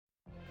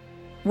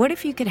What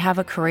if you could have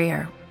a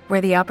career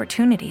where the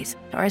opportunities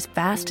are as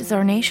vast as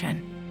our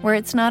nation, where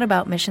it's not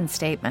about mission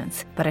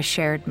statements, but a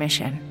shared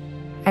mission?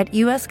 At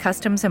U.S.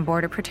 Customs and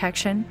Border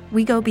Protection,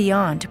 we go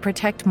beyond to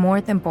protect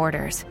more than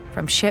borders.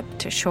 From ship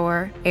to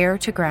shore, air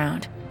to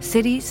ground,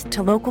 cities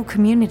to local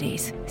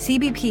communities,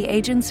 CBP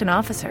agents and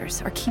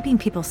officers are keeping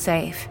people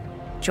safe.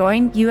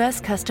 Join U.S.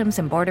 Customs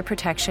and Border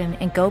Protection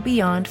and go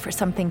beyond for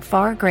something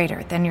far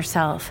greater than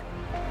yourself.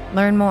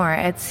 Learn more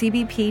at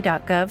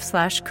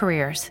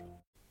cbp.gov/careers.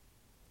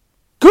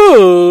 Good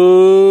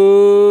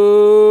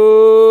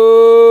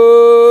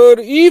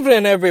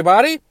evening,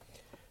 everybody.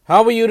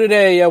 How are you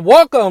today?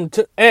 Welcome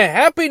to, and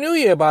Happy New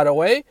Year, by the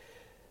way.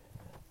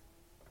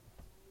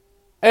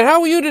 And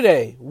how are you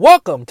today?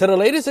 Welcome to the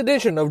latest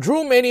edition of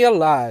Drew Mania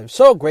Live.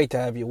 So great to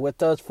have you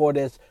with us for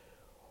this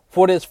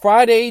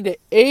Friday, the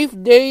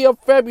 8th day of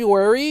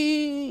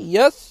February.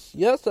 Yes.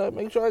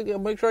 Make sure I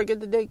get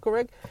the date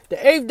correct. The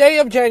 8th day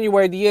of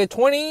January, the year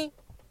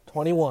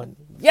 2021.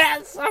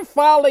 Yes, I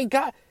finally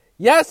got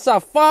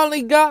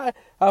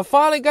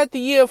the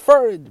year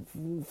first.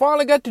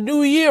 Finally got the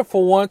new year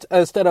for once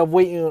instead of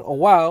waiting a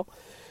while.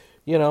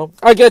 You know,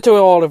 I get to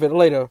all of it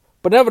later.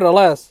 But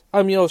nevertheless,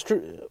 I'm yours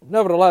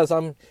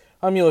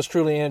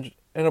truly, and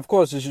of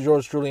course, this is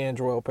yours truly,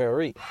 Andrew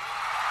Perry.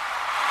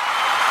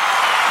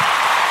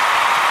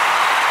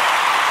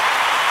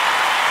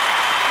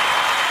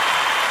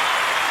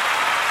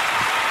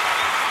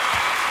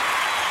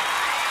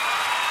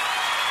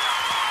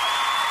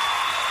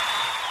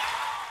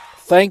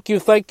 Thank you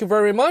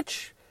very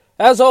much.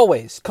 As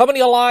always, coming to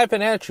you live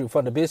and at you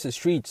from the busy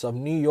streets of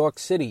New York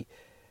City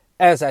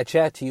as I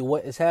chat to you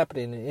what is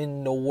happening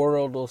in the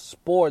world of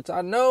sports.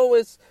 I know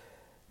it's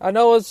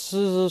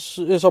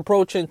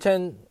approaching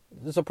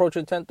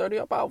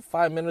 10:30, about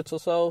 5 minutes or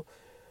so.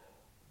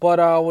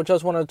 But we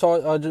just want to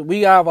talk.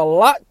 We have a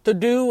lot to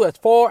do as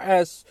far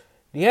as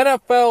the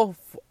NFL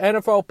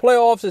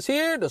playoffs is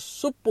here, the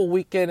Super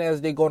Weekend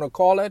as they're going to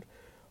call it.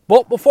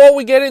 But before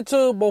we get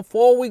into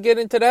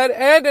that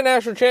and the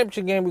national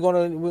championship game, we're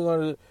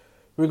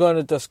going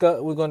to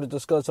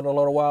discuss in a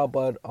little while.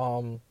 But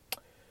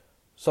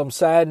some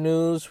sad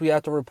news we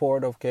have to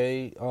report.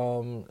 Okay,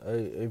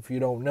 if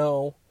you don't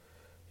know,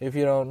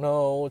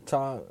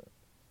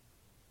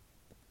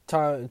 Tommy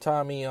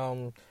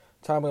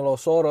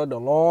Lasorda,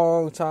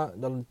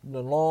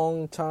 the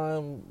long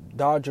time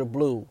Dodger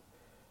Blue,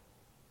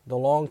 the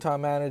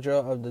longtime manager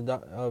of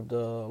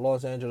the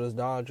Los Angeles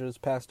Dodgers,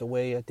 passed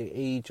away at the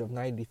age of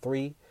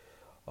 93.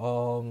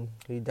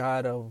 He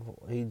died of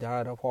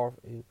heart.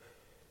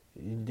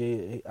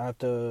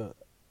 After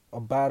a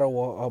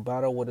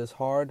battle with his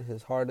heart.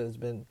 His heart has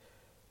been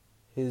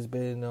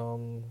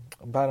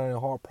battling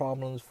heart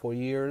problems for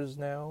years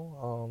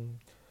now.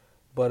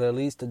 But at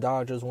least the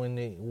Dodgers won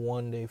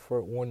their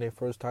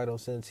first title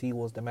since he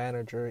was the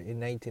manager in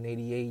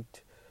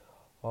 1988.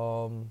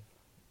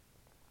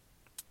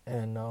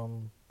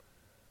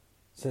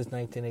 Since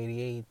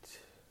 1988,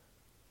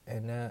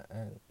 and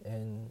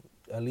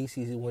at least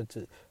he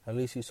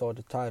saw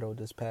the title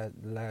this past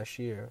last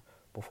year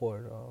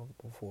before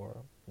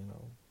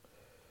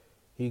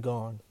he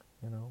gone,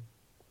 and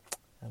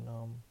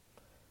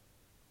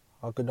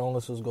our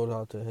condolences goes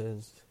out to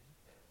him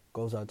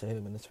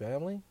and his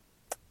family.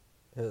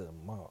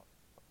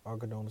 Our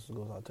condolences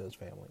goes out to his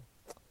family.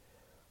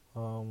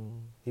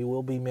 He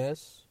will be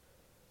missed.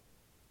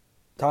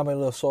 Tommy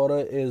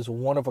Lasorda is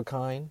one of a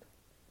kind.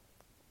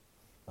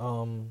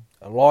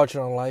 Larger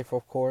than life,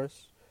 of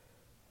course.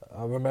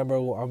 I remember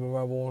when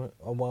I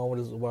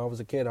was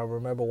a kid. I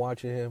remember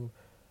watching him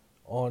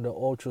on the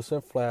Ultra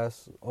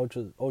Simfast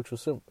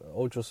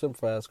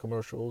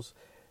commercials,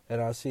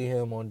 and I see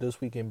him on This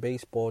Week in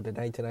Baseball, the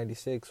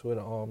 1996 when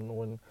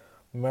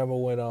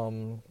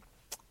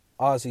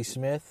Ozzie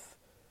Smith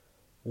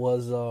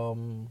was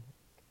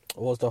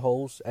the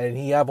host, and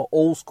he have an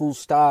old school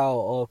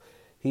style of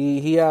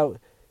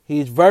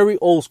he's very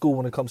old school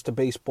when it comes to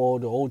baseball,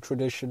 the old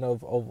tradition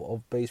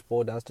of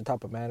baseball. That's the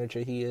type of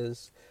manager he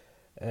is,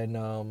 and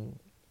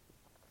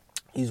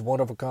he's one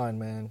of a kind,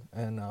 man,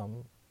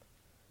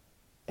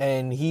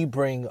 and he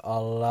bring a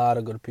lot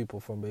of good people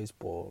from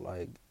baseball,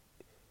 like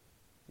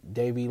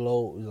Davey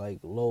Lopes,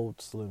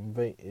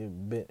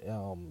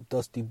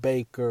 Dusty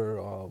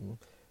Baker,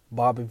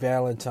 Bobby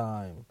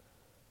Valentine,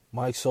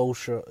 Mike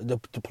Scioscia, the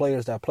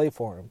players that play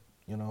for him,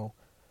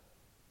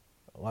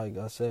 like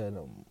I said,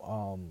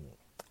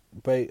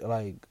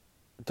 like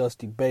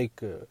Dusty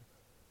Baker,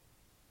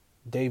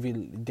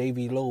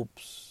 Davey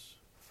Lopes.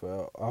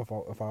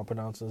 If I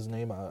pronounce his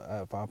name,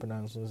 I'm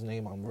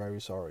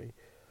very sorry.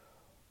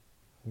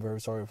 I'm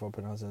very sorry if I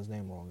pronounce his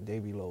name wrong.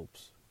 Davey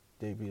Lopes.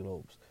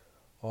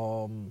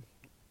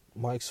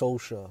 Mike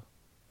Scioscia.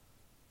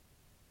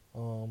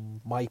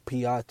 Mike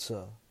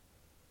Piazza.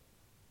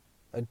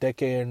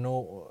 Hideki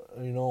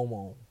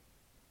Nomo.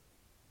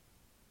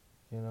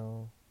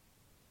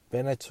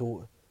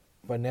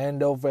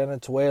 Fernando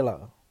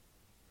Valenzuela.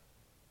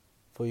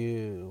 For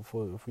you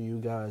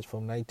guys,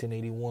 from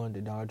 1981,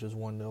 the Dodgers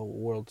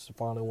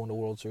finally won the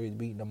World Series,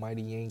 beating the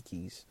mighty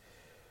Yankees.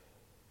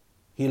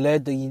 He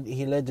led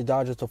the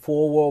Dodgers to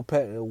four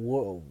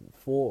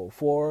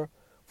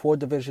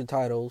division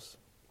titles,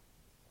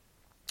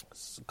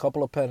 a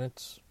couple of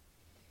pennants,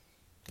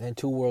 and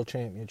 2 world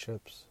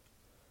championships.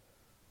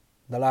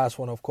 The last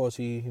one, of course,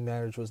 he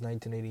managed was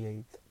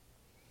 1988.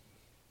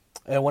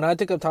 And when I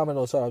think of Tommy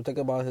Lasorda, I'm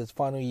thinking about his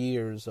final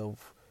years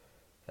of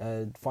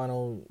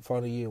final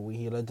year when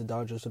he led the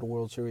Dodgers to the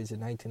World Series in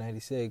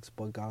 1996,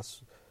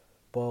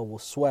 but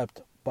was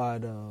swept by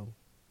the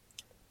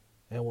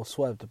Atlanta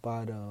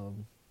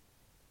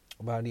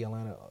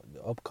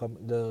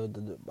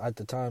at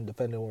the time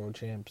defending world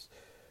champs,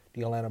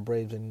 the Atlanta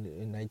Braves in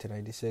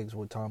 1996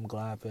 with Tom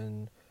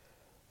Glavine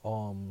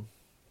and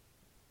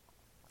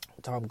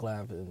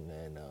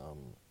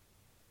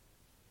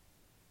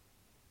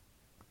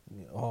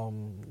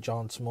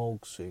John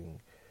Smokes and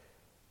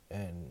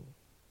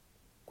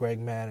Greg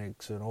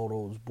Maddux and all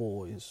those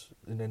boys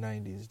in the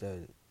 90s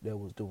that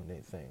was doing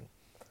their thing.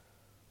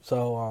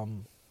 So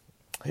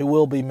he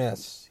will be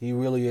missed. He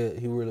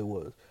really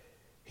was.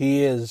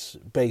 He is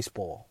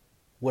baseball,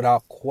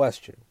 without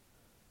question.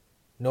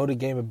 Know the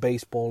game of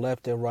baseball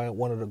left and right.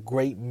 One of the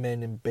great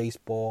men in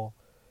baseball,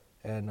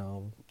 and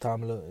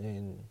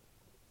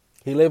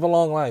he lived a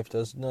long life.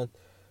 There's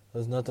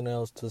nothing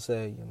else to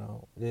say.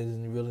 There's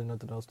really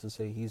nothing else to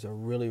say. He's a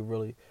really,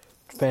 really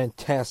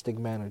fantastic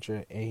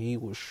manager, and he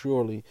will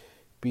surely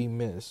be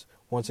missed.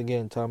 Once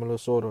again, Tommy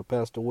Lasorda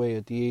passed away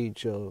at the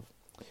age of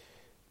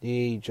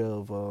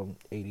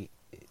 93.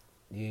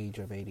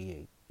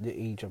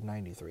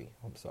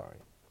 I'm sorry,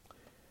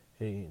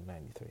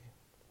 93.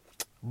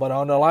 But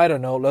on a lighter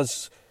note,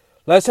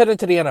 let's head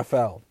into the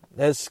NFL.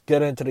 Let's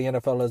get into the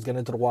NFL. Let's get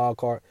into the wild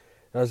card.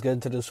 Let's get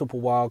into the Super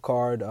Wild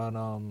Card.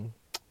 And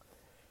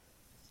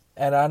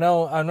I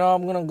know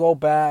I'm gonna go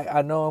back.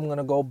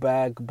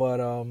 But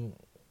I'm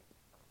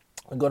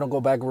gonna go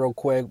back real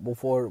quick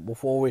before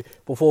we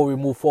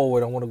move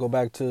forward. I want to go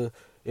back to,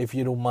 if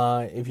you don't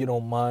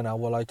mind, I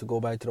would like to go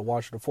back to the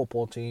Washington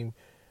Football Team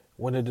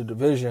winning the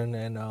division,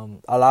 and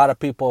a lot of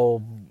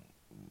people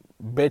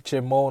bitch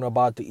and moan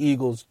about the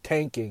Eagles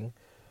tanking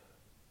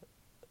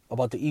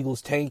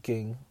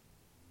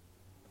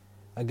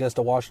against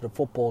the Washington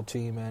Football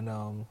Team,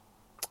 and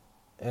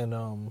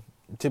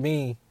to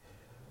me,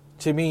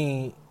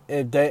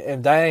 if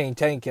that ain't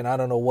tanking, I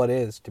don't know what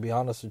is. To be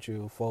honest with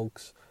you,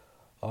 folks,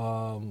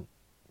 I'm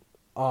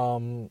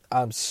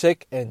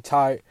sick and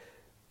tired.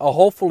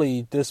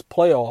 Hopefully, this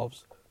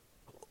playoffs,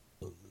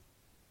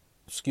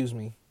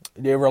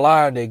 they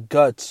rely on their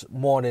guts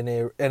more than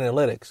their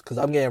analytics, because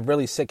I'm getting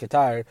really sick and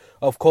tired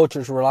of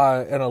coaches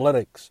relying on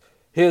analytics.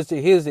 Here's the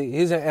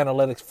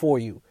analytics for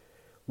you.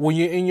 When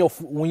you're in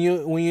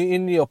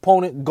the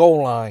opponent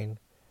goal line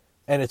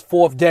and it's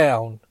 4th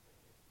down,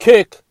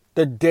 kick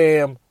the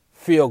damn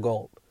field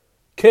goal.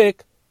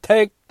 Take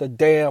the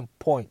damn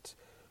points.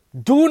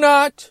 Do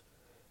not,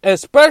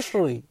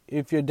 especially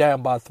if you're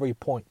down by 3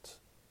 points.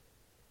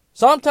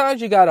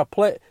 Sometimes you gotta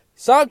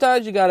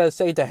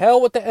say to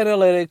hell with the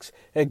analytics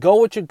and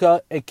go with your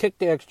gut and kick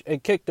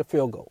the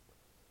field goal.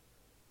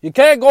 You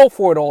can't go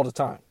for it all the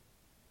time.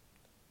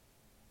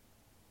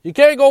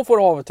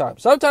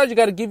 Sometimes you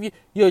got to give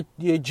your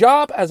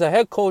job as a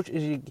head coach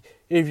is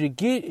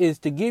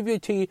to give your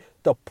team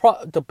to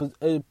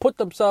put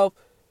themselves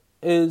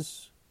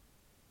is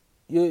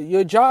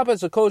your job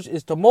as a coach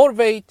is to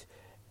motivate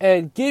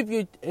and give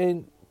you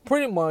and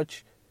pretty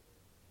much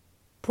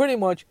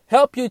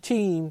help your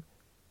team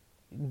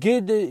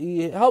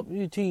help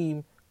your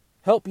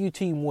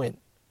team win.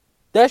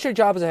 That's your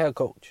job as a head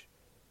coach.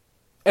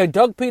 And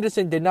Doug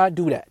Peterson did not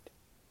do that.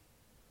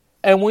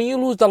 And when you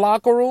lose the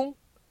locker room,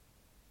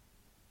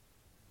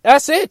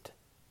 that's it.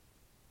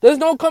 There's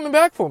no coming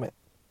back from it.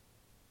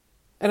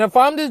 And if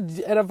I'm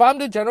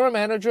the general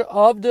manager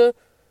of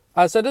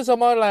I said this on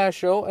my last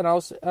show, and I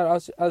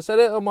said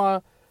it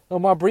on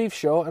my brief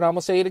show, and I'm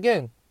gonna say it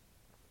again.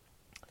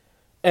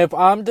 If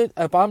I'm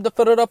the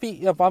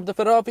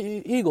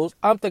Philadelphia Eagles,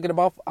 I'm thinking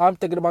about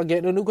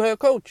getting a new head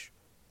coach.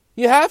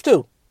 You have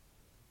to.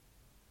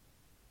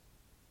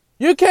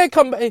 You can't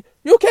come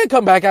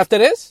back after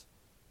this.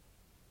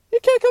 You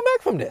can't come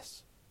back from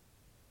this.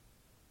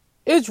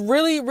 It's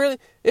really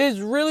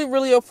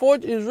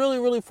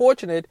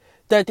fortunate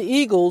that the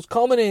Eagles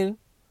coming in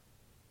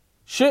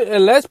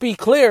and let's be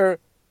clear,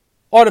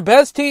 are the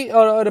best team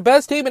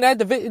in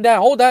that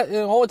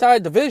whole entire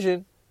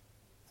division,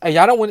 and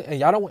y'all don't win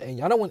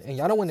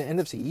the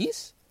NFC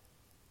East.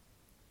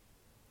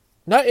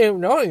 Not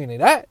even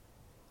that.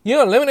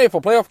 You're eliminated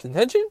for playoff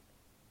contention.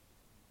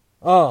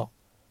 Oh,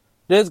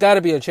 there's got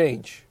to be a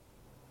change.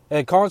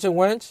 And Carson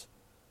Wentz,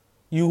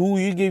 who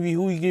you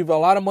give a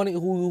lot of money,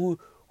 who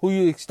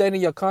you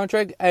extending your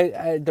contract,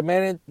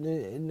 demanding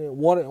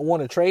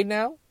want to trade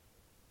now,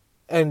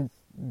 and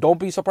don't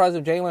be surprised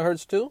if Jalen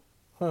Hurts too.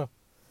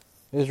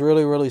 It's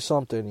really, really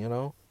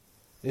something,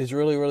 It's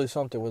really, really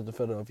something with the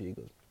Philadelphia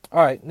Eagles.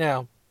 All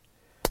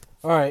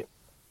right.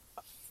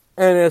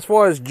 And as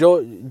far as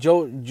Joe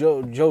Judge,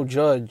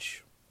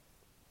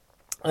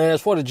 and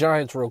as for the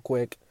Giants, real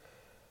quick,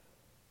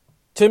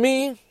 to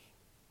me,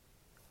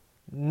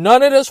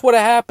 None of this would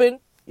have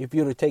happened if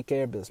you'd have taken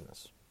care of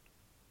business.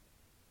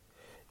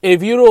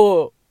 If you'd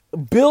have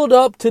build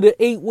up to the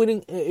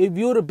if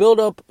you would have built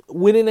up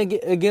winning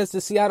against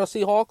the Seattle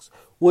Seahawks,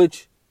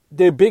 which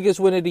their biggest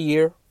win of the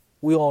year,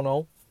 we all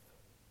know.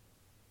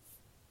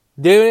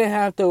 They didn't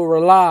have to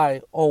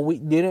rely on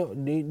they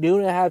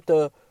didn't have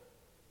to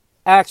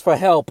ask for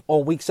help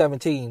on week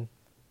 17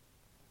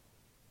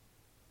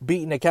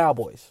 beating the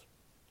Cowboys.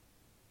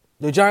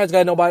 The Giants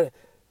got nobody.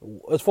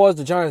 As far as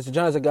the Giants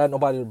have got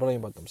nobody to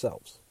blame but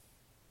themselves.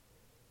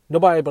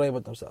 Nobody to blame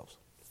but themselves.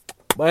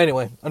 But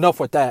anyway, enough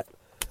with that.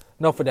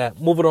 Enough of that.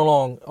 Moving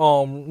along.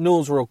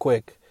 News real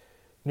quick.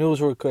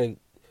 Deshaun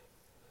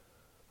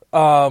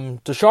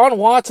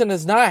Watson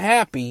is not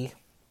happy,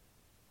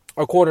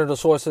 according to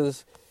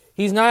sources.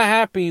 He's not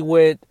happy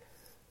with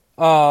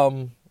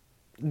the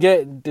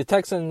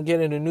Texans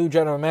getting a new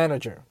general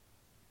manager,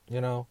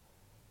 and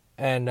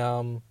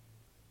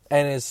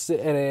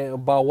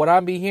about what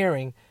I'm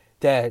hearing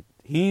that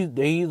he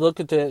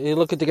looking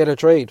to get a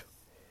trade.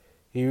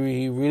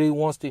 He really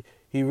wants to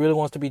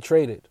be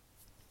traded.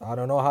 I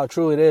don't know how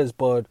true it is,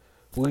 but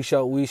we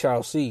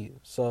shall see.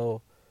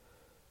 So,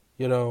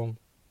 Deshaun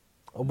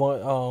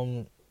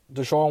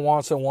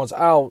Watson wants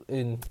out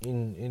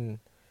in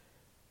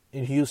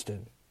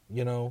Houston,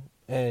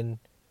 and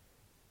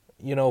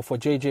for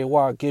J.J.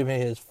 Watt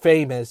giving his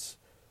famous,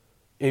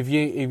 if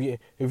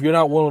you're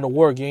not willing to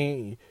work,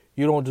 you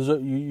don't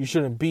deserve, you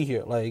shouldn't be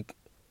here. Like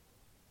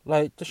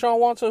Deshaun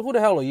Watson, who the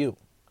hell are you?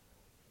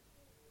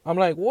 I'm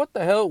like, what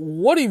the hell?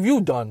 What have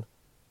you done?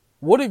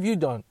 Have you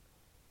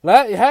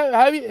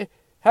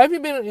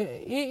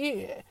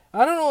been?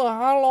 I don't know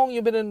how long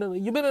you've been in the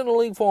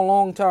league for a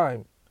long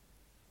time,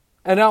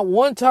 and not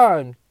one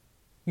time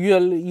you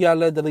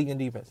led the league in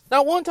defense.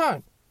 Not one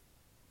time.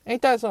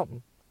 Ain't that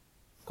something?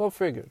 Go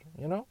figure.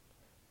 All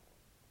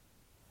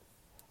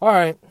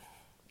right.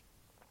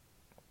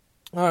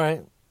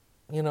 I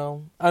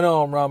know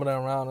I'm robbing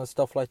around and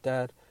stuff like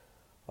that.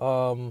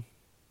 A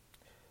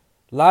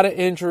lot of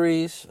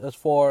injuries as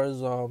far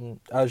as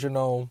you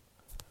know.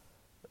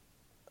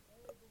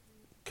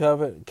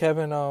 Kevin,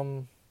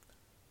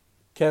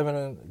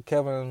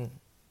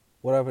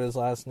 whatever his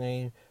last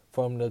name,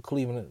 from the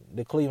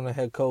Cleveland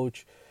head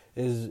coach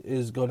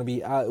is going to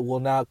be out, will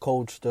not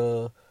coach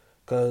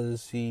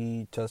because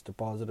he tested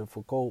positive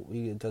for COVID.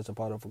 He tested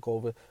positive for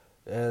COVID.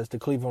 As the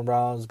Cleveland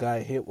Browns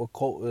got hit with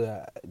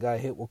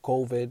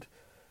COVID,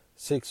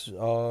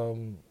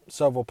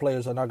 several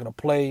players are not going to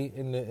play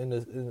in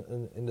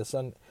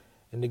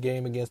the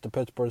game against the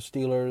Pittsburgh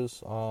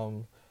Steelers.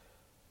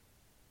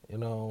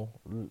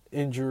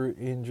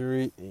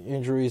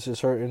 Injuries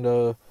is hurting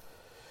the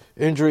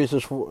injuries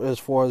as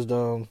far as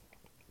the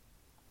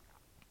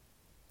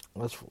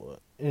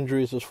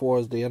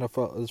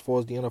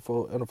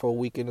NFL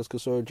weekend is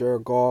concerned.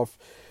 Jared Goff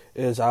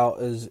is out,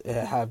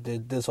 have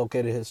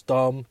dislocated his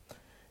thumb.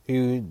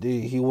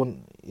 He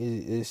wouldn't.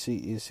 It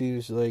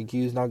seems like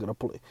he's not gonna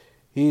play.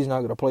 He's not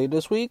gonna play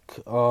this week.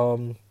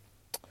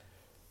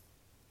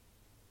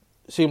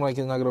 Seems like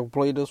he's not gonna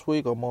play this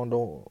week.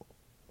 Armando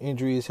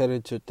injuries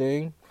headed to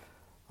thing.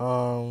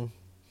 Let's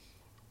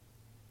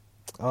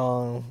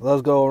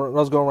go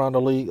around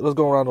the league.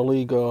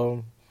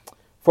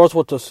 First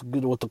with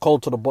the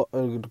Colts to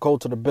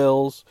the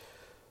Bills.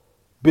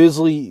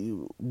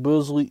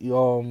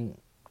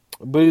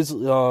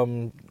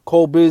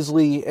 Cole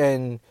Beasley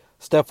and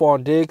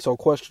Stephon Diggs are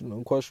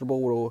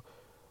questionable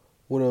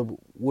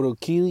with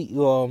Achilles.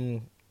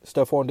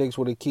 Stephon Diggs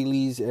with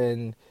Achilles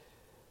and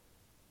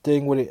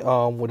thing with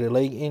a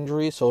leg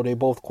injury, so they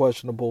both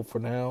questionable for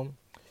now.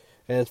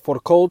 As for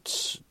the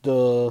Colts,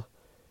 the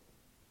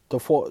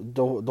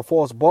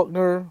DeForest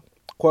Buckner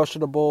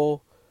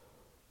questionable.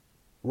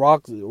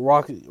 Rock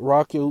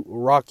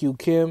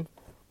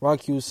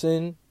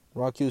Sin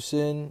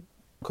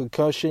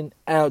concussion,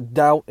 out,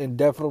 doubt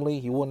indefinitely.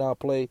 He will not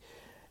play,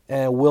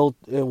 and Will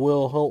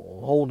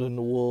Holden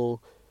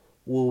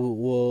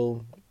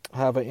will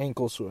have an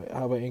ankle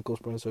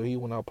sprain, so he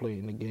will not play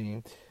in the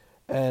game.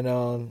 And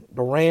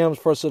the Rams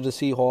versus the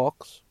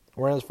Seahawks.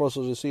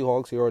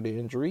 Here are the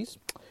injuries.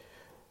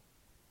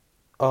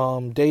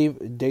 Dave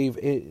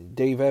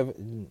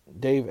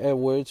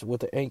Edwards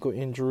with an ankle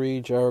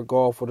injury. Jared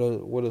Goff with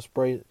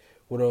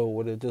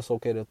a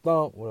dislocated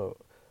thumb, with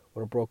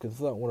a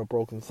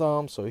broken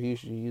thumb. So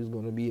he's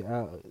going to be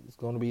out. It's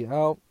going to be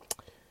out.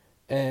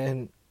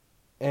 And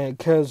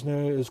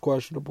Kessner is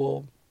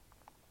questionable.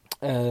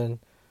 And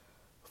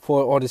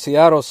on the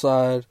Seattle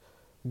side,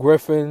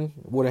 Griffin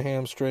with a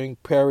hamstring,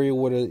 Perry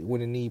with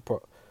a knee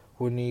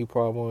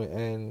problem,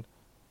 and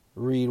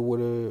Reed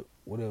with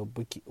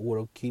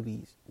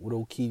Achilles.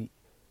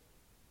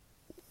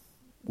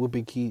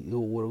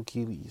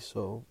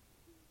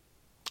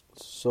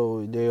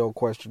 So they are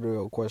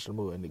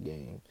questionable in the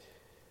game.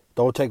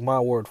 Don't take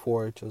my word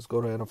for it. Just go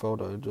to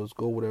NFL. Just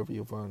go whatever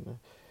you find.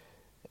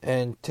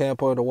 And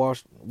Tampa and the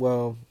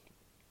Washington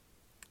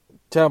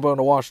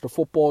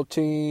football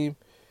team.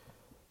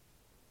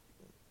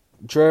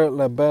 Jared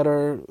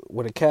Ledbetter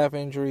with a calf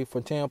injury for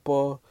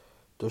Tampa.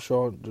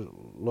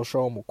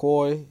 LaShawn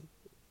McCoy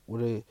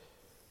with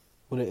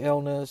an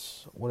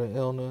illness.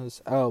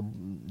 Out,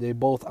 they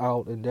both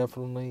out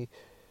indefinitely.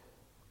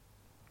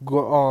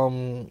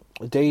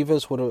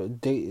 Davis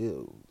with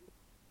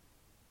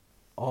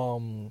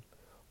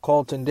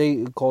Carlton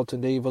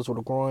Davis with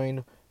a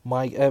groin.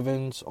 Mike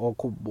Evans,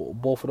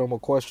 both of them are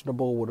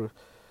questionable with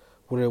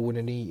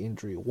a knee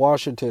injury.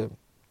 Washington,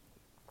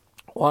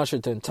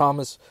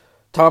 Thomas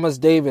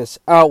Davis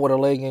out with a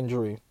leg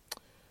injury.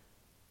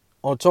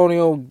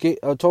 Antonio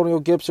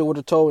Gibson with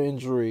a toe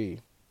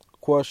injury.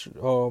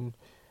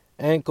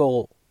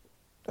 Ankle.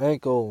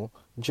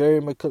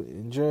 Jerry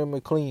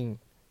McLean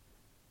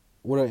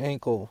with an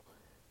ankle.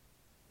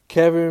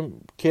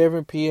 Kevin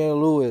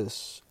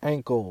Pierre-Louis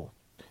ankle,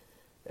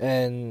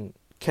 and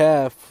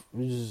calf.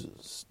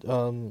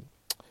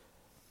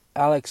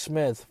 Alex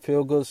Smith,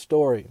 feel good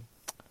story.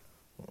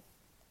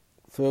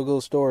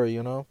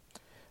 You know.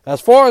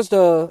 As far as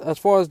the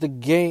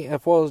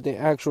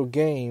actual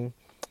game,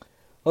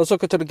 let's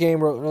look into the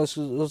game. Let's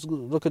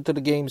look into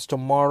the games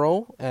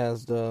tomorrow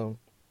let's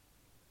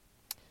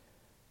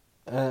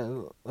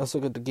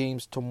look at the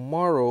games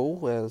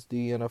tomorrow as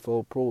the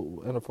NFL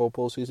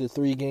postseason.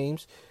 3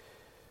 games.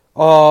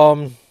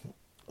 The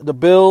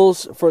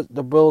Bills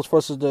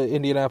versus the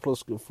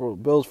Indianapolis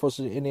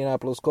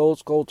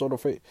Colts. Colts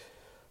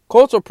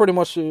are pretty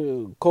much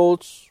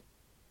Colts.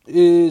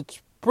 It's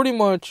pretty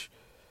much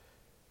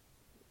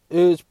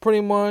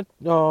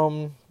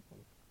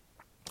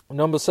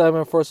number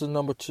 7 versus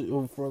number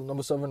 2. For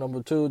number 7,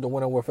 number 2, the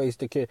winner will face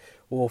the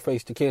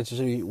Kansas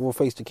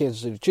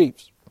City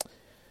Chiefs.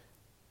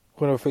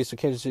 Winner will face the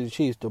Kansas City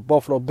Chiefs. The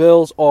Buffalo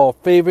Bills are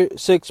favorite,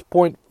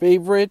 6-point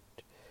favorite.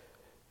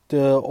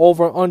 The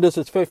over unders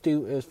is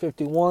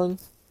 51.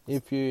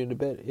 If you're in the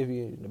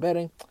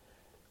betting.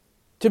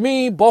 To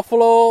me,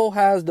 Buffalo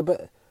has the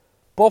bet.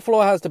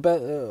 Buffalo.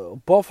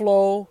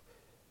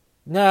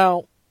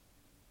 Now,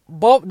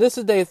 this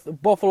is the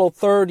Buffalo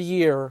third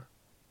year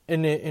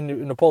in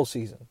the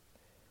postseason.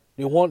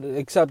 They won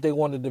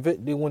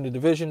the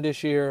division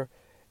this year,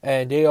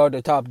 and they are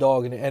the top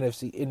dog in the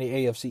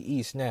AFC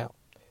East now.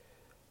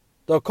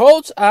 The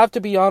Colts, I have to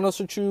be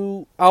honest with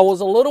you, I was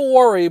a little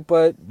worried,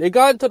 but they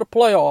got into the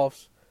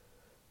playoffs.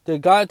 They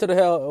got into the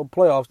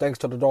playoffs thanks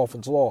to the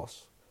Dolphins'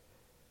 loss,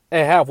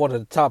 and have one of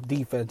the top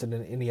defense in the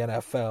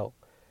NFL.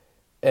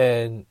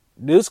 And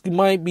this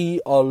might be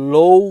a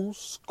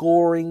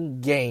low-scoring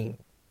game.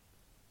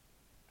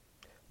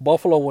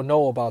 Buffalo will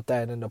know about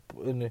that in the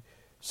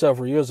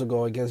several years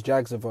ago against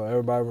Jacksonville.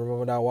 Everybody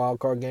remember that wild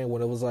card game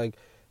when it was like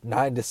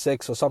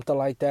 9-6 or something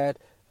like that.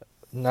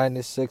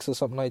 9-6 or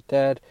something like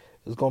that.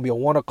 It's going to be a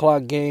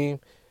 1:00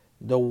 game.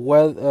 The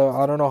weather,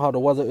 I don't know how the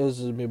weather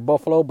is in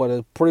Buffalo, but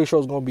I'm pretty sure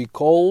it's going to be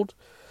cold.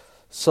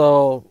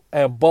 So,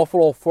 and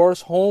Buffalo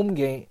first home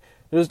game.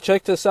 Just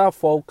check this out,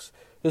 folks.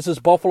 This is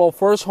Buffalo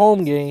first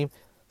home game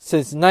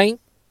since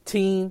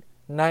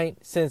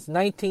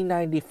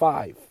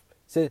 1995.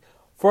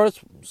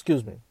 First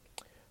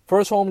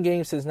home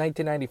game since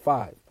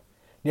 1995.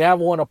 They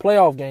haven't won a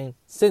playoff game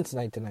since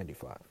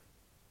 1995.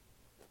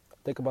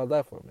 Think about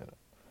that for a minute.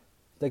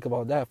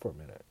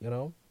 You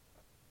know.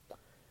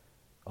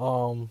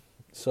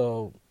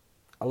 So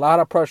a lot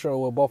of pressure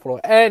with Buffalo,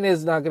 and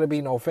there's not going to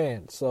be no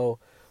fans. So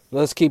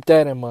let's keep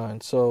that in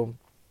mind.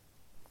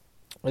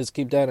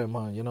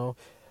 You know.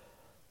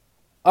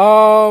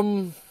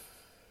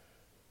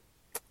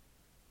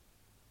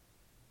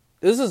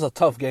 This is a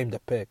tough game to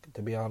pick,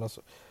 to be honest.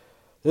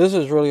 This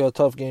is really a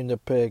tough game to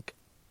pick.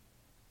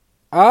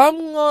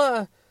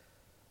 This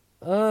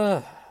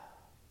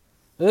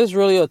is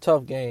really a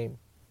tough game.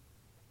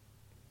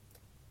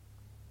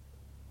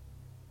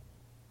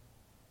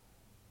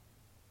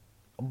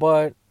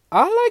 But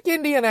I like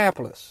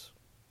Indianapolis.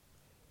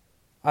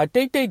 I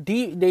think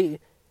they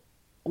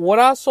what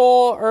I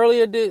saw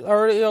earlier in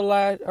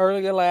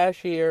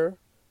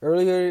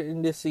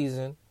this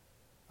season,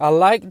 I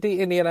like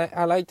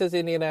this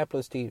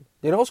Indianapolis team.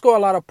 They don't score a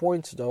lot of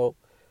points though.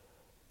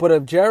 But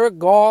if Josh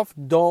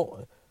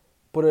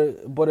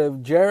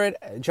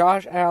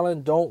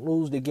Allen don't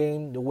lose the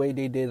game the way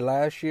they did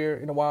last year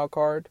in the wild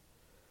card,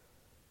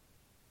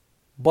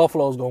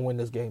 Buffalo's gonna win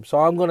this game. So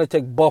I'm gonna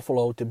take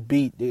Buffalo to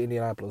beat the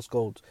Indianapolis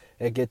Colts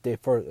and get their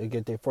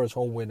first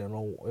home win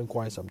in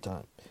quite some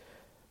time.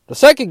 The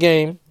second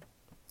game,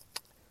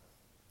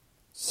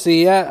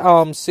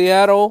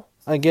 Seattle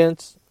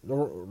against the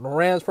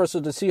Rams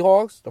versus the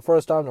Seahawks. The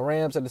first time the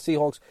Rams and the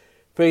Seahawks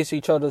face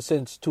each other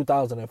since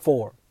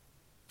 2004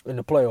 in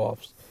the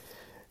playoffs.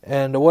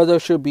 And the weather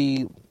should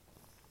be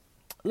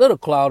a little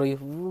cloudy,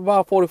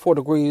 about 44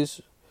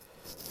 degrees.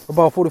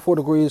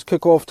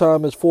 Kickoff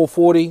time is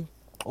 4:40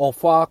 on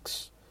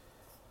Fox.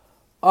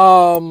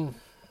 Down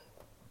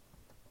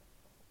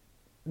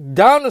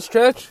the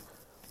stretch,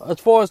 as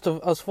far as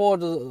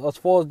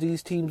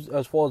these teams,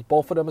 as far as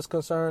both of them is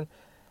concerned,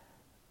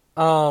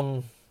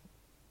 I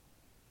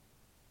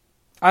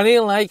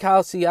didn't like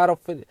how Seattle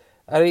fit.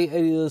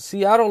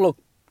 Seattle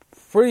looked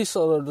pretty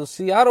solid.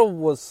 Seattle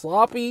was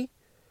sloppy.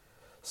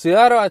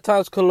 Seattle at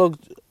times could look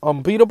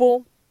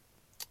unbeatable.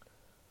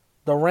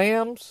 the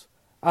Rams.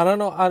 I don't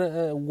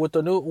know. With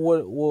the new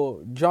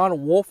with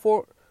John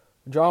Wolford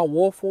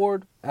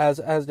as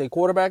their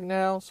quarterback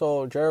now,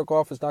 so Jared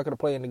Goff is not going to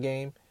play in the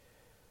game.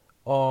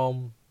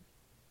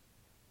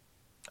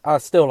 I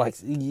still like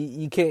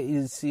you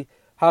can't see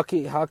how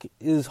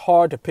it's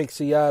hard to pick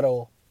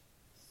Seattle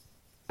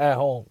at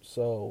home.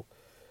 So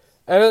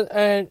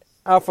and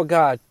I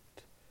forgot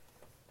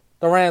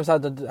the Rams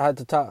had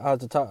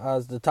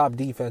the top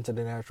defense in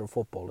the National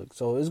Football League.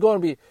 So it's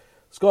going to be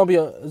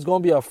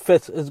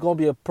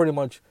a pretty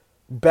much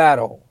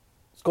battle.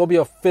 It's going to be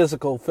a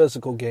physical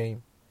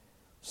game.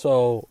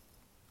 So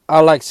I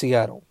like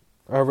Seattle.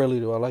 I really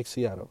do. I like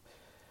Seattle.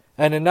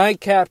 And the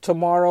nightcap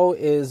tomorrow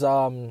is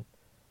the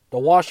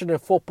Washington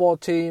Football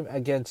Team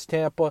against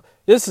Tampa.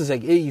 This is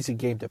an easy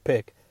game to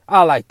pick.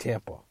 I like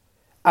Tampa.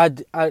 I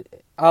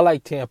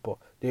like Tampa.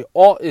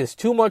 It's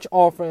too much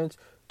offense,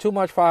 too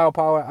much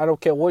firepower. I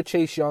don't care what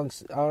Chase Young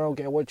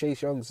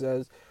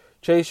says.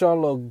 Chase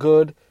Young look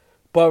good,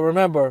 but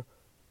remember,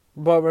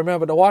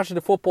 the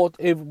Washington Football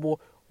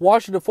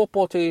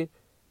Team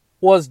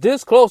was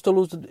this close to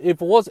losing.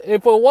 If it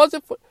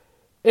wasn't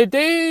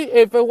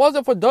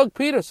for Doug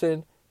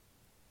Peterson.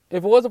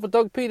 If it wasn't for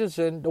Doug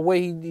Peterson, the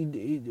way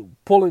he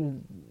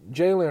pulling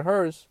Jalen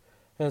Hurts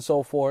and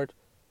so forth,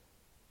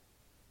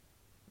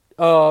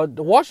 the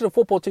Washington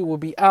Football Team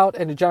would be out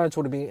and the Giants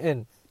would be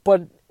in.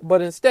 But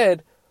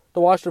instead,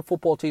 the Washington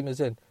Football Team is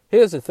in.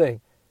 Here's the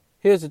thing.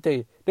 They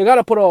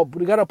gotta put up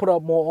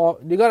more.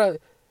 You gotta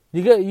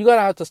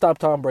have to stop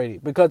Tom Brady,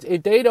 because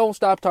if they don't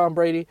stop Tom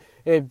Brady,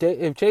 if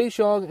Chase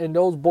Young and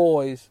those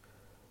boys,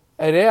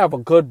 and they have a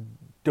good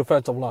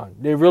defensive line,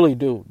 they really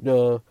do.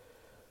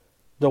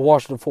 The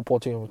Washington Football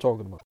Team we're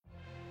talking about.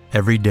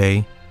 Every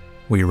day,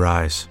 we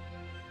rise,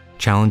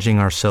 challenging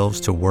ourselves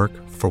to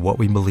work for what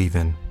we believe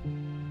in.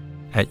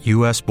 At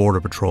U.S. Border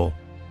Patrol,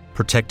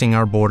 protecting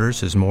our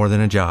borders is more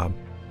than a job.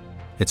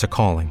 It's a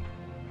calling.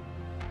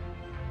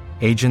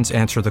 Agents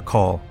answer the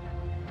call,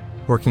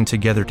 working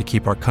together to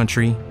keep our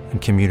country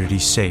and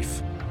communities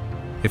safe.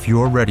 If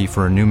you're ready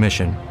for a new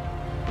mission,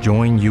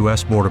 join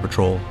U.S. Border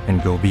Patrol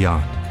and go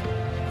beyond.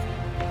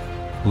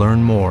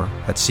 Learn more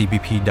at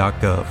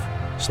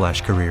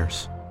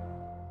cbp.gov/careers.